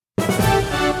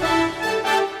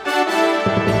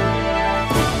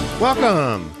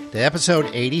Welcome to episode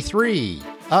 83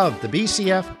 of the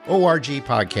BCF ORG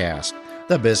podcast,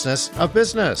 The Business of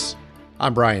Business.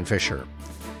 I'm Brian Fisher.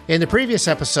 In the previous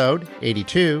episode,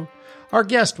 82, our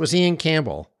guest was Ian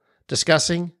Campbell,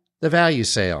 discussing the value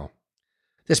sale.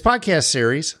 This podcast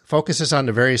series focuses on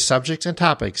the various subjects and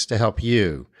topics to help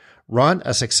you run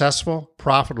a successful,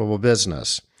 profitable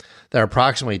business. They're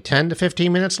approximately 10 to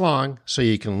 15 minutes long, so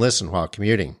you can listen while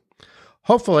commuting.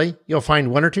 Hopefully, you'll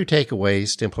find one or two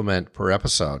takeaways to implement per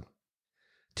episode.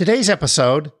 Today's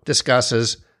episode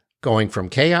discusses going from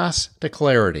chaos to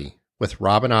clarity with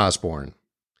Robin Osborn.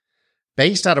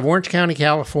 Based out of Orange County,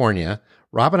 California,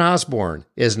 Robin Osborn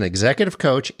is an executive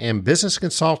coach and business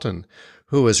consultant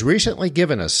who was recently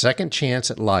given a second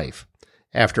chance at life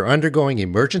after undergoing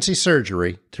emergency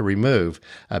surgery to remove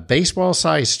a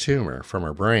baseball-sized tumor from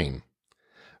her brain.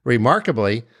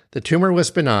 Remarkably, the tumor was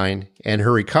benign and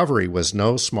her recovery was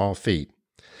no small feat.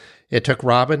 It took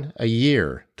Robin a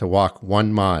year to walk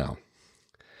 1 mile.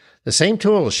 The same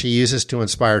tools she uses to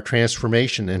inspire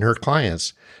transformation in her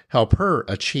clients help her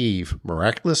achieve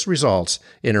miraculous results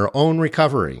in her own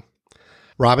recovery.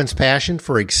 Robin's passion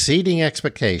for exceeding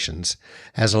expectations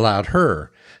has allowed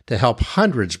her to help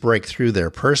hundreds break through their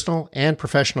personal and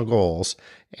professional goals,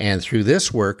 and through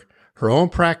this work, her own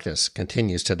practice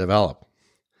continues to develop.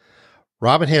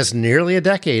 Robin has nearly a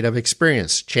decade of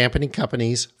experience championing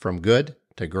companies from good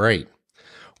to great,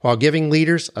 while giving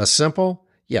leaders a simple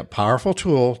yet powerful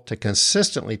tool to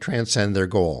consistently transcend their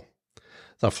goal: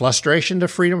 the Frustration to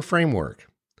Freedom framework.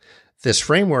 This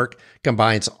framework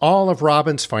combines all of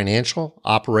Robin's financial,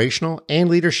 operational, and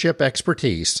leadership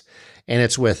expertise, and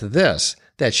it's with this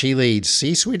that she leads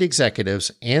C-suite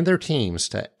executives and their teams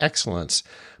to excellence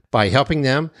by helping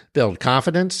them build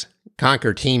confidence,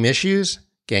 conquer team issues,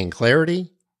 gain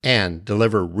clarity, and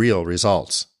deliver real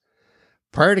results.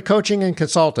 Prior to coaching and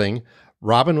consulting,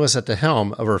 Robin was at the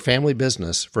helm of her family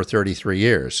business for 33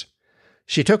 years.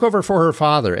 She took over for her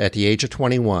father at the age of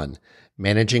 21,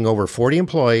 managing over 40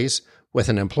 employees with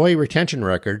an employee retention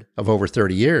record of over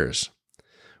 30 years.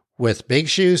 With big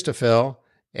shoes to fill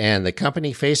and the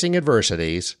company facing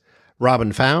adversities,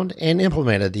 Robin found and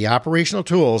implemented the operational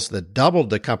tools that doubled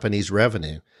the company's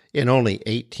revenue in only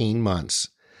 18 months.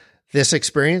 This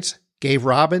experience gave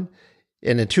Robin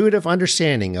an intuitive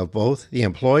understanding of both the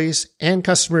employees' and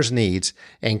customers' needs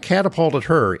and catapulted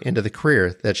her into the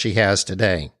career that she has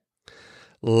today.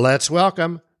 Let's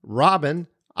welcome Robin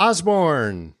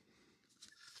Osborn.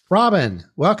 Robin,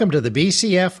 welcome to the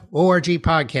BCF ORG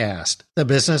podcast, The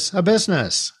Business of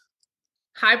Business.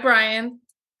 Hi, Brian.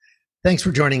 Thanks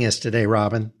for joining us today,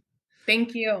 Robin.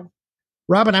 Thank you.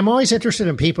 Robin, I'm always interested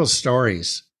in people's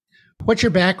stories. What's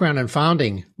your background in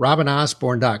founding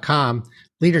RobinOsborn.com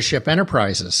Leadership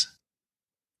Enterprises?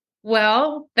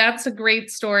 Well, that's a great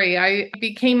story. I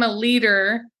became a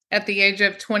leader at the age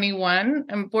of 21.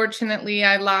 Unfortunately,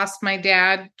 I lost my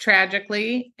dad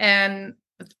tragically. And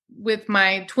with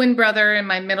my twin brother and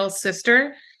my middle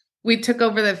sister, we took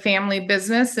over the family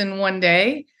business in one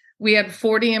day. We had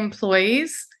 40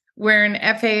 employees. We're an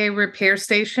FAA repair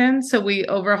station, so we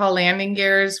overhaul landing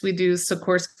gears. We do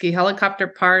Sikorsky helicopter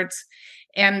parts.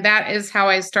 And that is how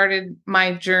I started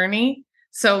my journey.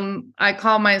 So I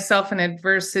call myself an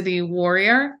adversity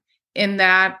warrior in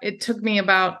that it took me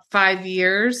about 5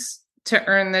 years to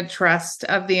earn the trust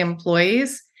of the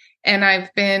employees. And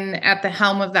I've been at the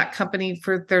helm of that company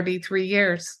for 33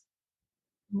 years.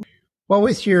 Well,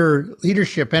 with your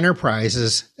leadership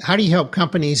enterprises, how do you help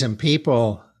companies and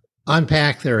people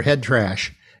unpack their head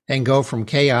trash and go from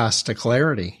chaos to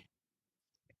clarity?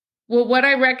 Well, what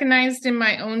I recognized in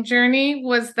my own journey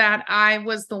was that I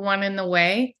was the one in the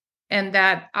way and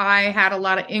that I had a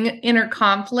lot of inner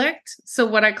conflict. So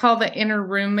what I call the inner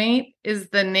roommate is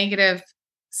the negative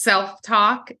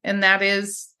self-talk, and that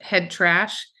is head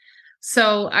trash.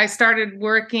 So I started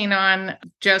working on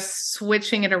just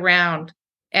switching it around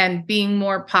and being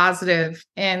more positive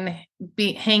and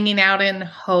hanging out in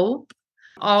hope.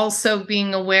 Also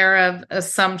being aware of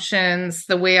assumptions,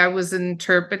 the way I was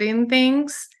interpreting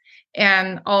things,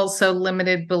 and also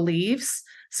limited beliefs.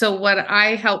 So what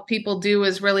I help people do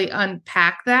is really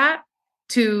unpack that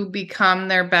to become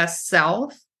their best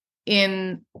self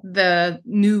in the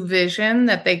new vision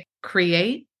that they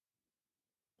create.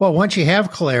 Well, once you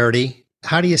have clarity,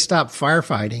 how do you stop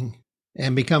firefighting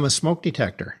and become a smoke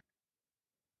detector?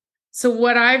 So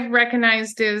what I've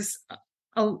recognized is,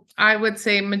 I would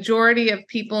say majority of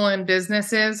people in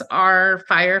businesses are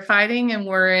firefighting, and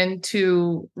we're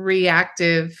into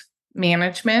reactive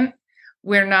management.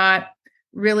 We're not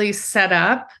really set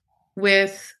up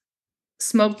with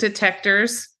smoke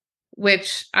detectors,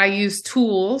 which I use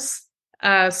tools,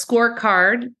 a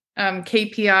scorecard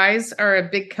KPIs are a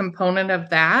big component of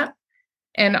that.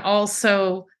 And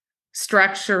also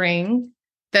structuring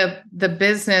the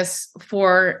business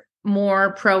for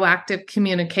more proactive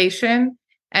communication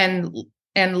and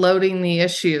loading the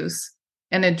issues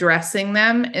and addressing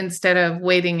them instead of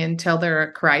waiting until they're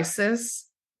a crisis.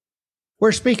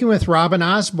 We're speaking with Robin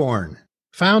Osborn,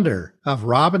 founder of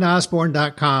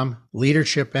RobinOsborn.com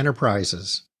Leadership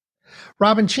Enterprises.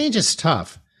 Robin, change is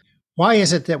tough. Why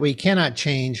is it that we cannot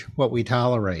change what we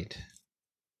tolerate?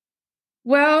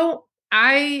 Well,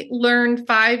 I learned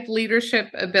 5 leadership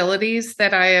abilities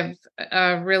that I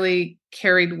have really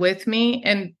carried with me.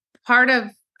 And part of,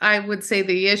 I would say,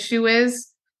 the issue is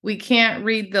we can't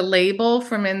read the label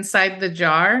from inside the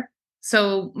jar.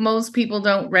 So most people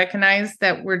don't recognize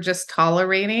that we're just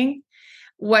tolerating.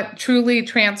 What truly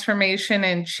transformation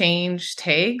and change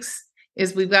takes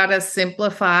is we've got to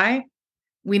simplify.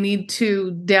 We need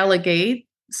to delegate.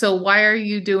 So why are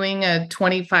you doing a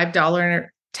 $25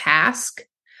 task?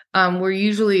 We're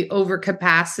usually over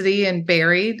capacity and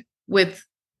buried with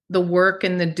the work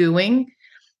and the doing.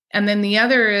 And then the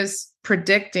other is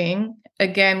predicting,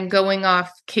 again, going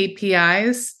off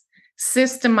KPIs,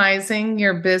 systemizing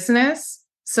your business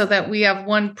so that we have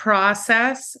one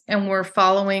process and we're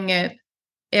following it,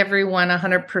 everyone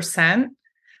 100%.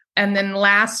 And then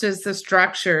last is the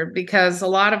structure, because a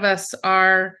lot of us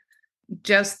are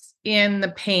just in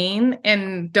the pain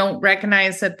and don't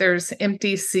recognize that there's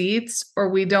empty seats or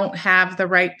we don't have the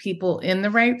right people in the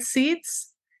right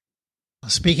seats.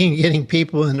 Speaking of getting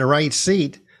people in the right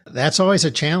seat, that's always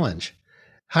a challenge.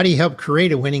 How do you help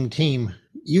create a winning team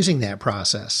using that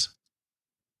process?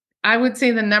 I would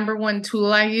say the number one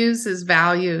tool I use is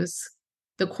values,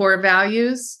 the core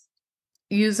values.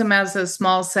 Use them as a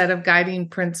small set of guiding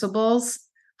principles: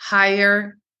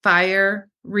 hire, fire,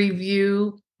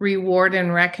 review, reward,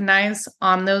 and recognize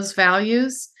on those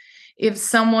values. If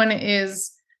someone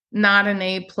is not an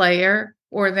A player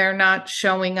or they're not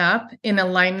showing up in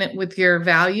alignment with your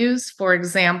values, for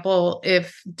example,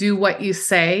 if do what you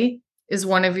say is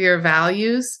one of your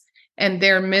values and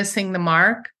they're missing the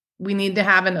mark, we need to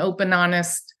have an open,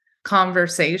 honest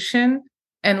conversation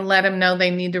and let them know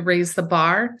they need to raise the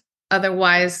bar.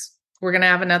 Otherwise, we're going to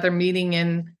have another meeting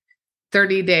in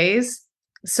 30 days.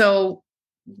 So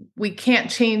we can't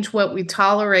change what we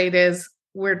tolerate. Is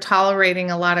we're tolerating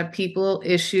a lot of people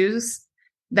issues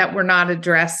that we're not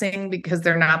addressing because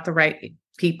they're not the right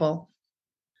people.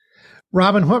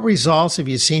 Robin, what results have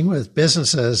you seen with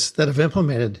businesses that have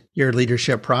implemented your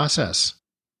leadership process?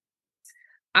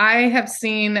 I have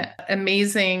seen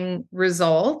amazing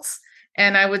results.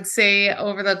 And I would say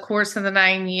over the course of the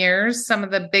 9 years, some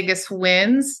of the biggest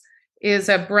wins is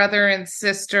a brother and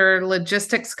sister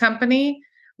logistics company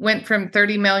went from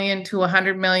 30 million to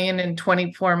 100 million in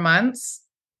 24 months.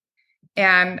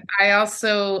 And I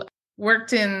also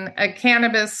worked in a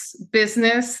cannabis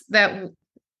business that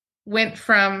went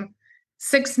from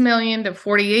 6 million to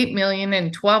 48 million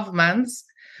in 12 months.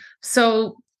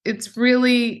 So it's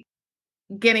really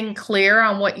getting clear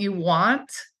on what you want,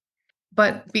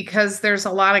 but because there's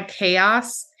a lot of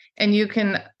chaos and you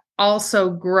can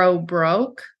also grow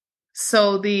broke.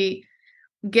 So the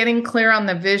getting clear on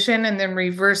the vision and then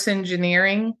reverse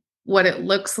engineering what it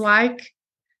looks like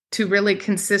to really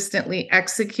consistently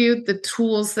execute the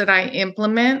tools that I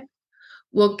implement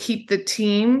will keep the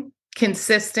team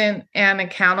consistent and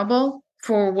accountable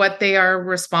for what they are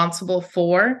responsible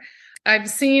for. I've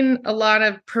seen a lot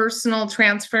of personal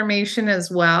transformation as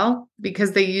well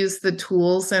because they use the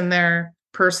tools in their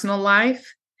personal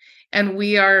life. And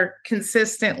we are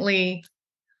consistently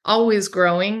always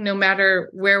growing, no matter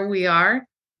where we are,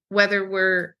 whether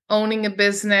we're owning a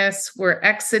business, we're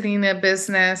exiting a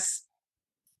business.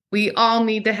 We all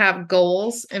need to have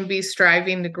goals and be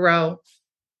striving to grow.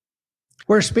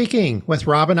 We're speaking with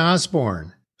Robin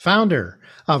Osborn, founder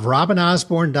of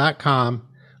RobinOsborn.com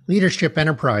Leadership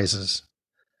Enterprises.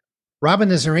 Robin,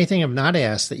 is there anything I've not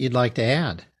asked that you'd like to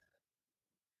add?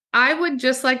 I would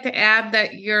just like to add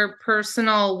that your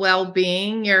personal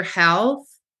well-being, your health,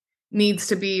 needs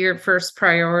to be your first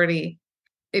priority.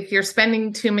 If you're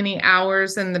spending too many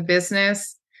hours in the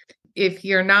business, if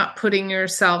you're not putting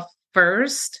yourself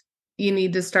first, you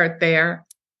need to start there.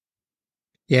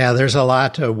 Yeah, there's a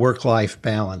lot to work-life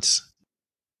balance.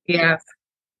 Yes.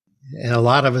 And a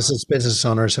lot of us as business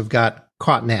owners have got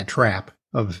caught in that trap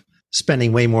of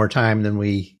spending way more time than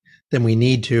we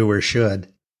need to or should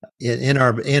in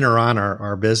or on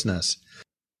our business.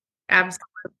 Absolutely.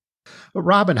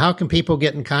 Robin, how can people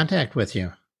get in contact with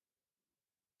you?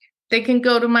 they can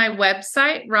go to my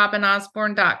website,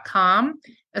 robinosborn.com.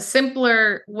 A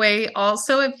simpler way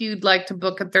also, if you'd like to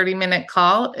book a 30-minute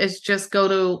call, is just go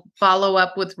to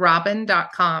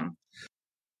followupwithrobin.com.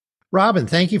 Robin,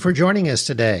 thank you for joining us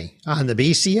today on the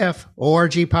BCF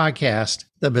ORG podcast,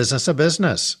 The Business of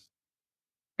Business.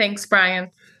 Thanks,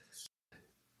 Brian.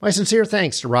 My sincere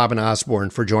thanks to Robin Osborn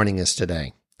for joining us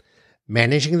today.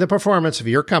 Managing the performance of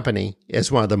your company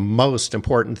is one of the most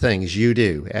important things you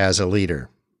do as a leader.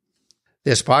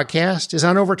 This podcast is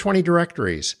on over 20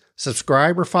 directories.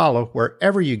 Subscribe or follow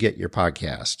wherever you get your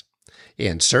podcast.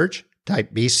 In search,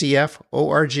 type BCF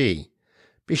ORG.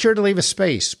 Be sure to leave a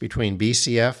space between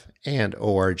BCF and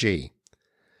ORG.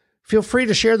 Feel free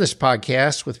to share this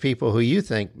podcast with people who you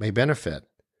think may benefit.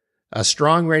 A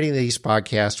strong rating of these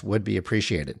podcasts would be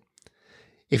appreciated.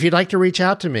 If you'd like to reach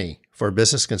out to me for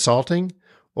business consulting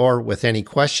or with any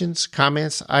questions,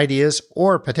 comments, ideas,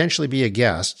 or potentially be a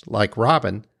guest like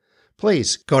Robin,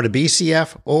 please go to bcforg.com.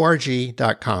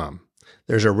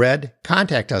 There's a red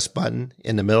Contact Us button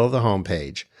in the middle of the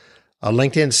homepage. A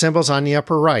LinkedIn symbol's on the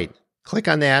upper right. Click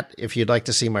on that if you'd like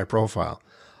to see my profile.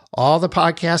 All the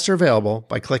podcasts are available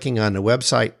by clicking on the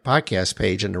website podcast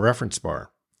page in the reference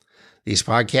bar. These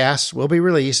podcasts will be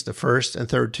released the first and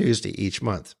third Tuesday each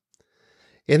month.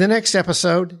 In the next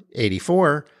episode,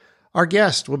 84, our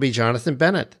guest will be Jonathan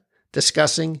Bennett,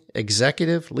 discussing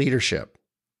executive leadership.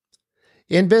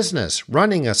 In business,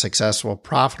 running a successful,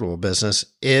 profitable business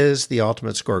is the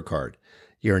ultimate scorecard.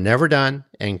 You're never done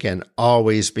and can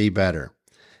always be better.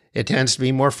 It tends to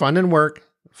be more fun than work,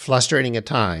 frustrating at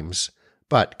times,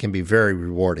 but can be very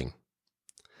rewarding.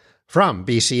 From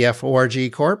BCF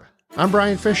ORG Corp., I'm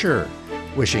Brian Fisher,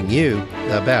 wishing you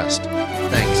the best.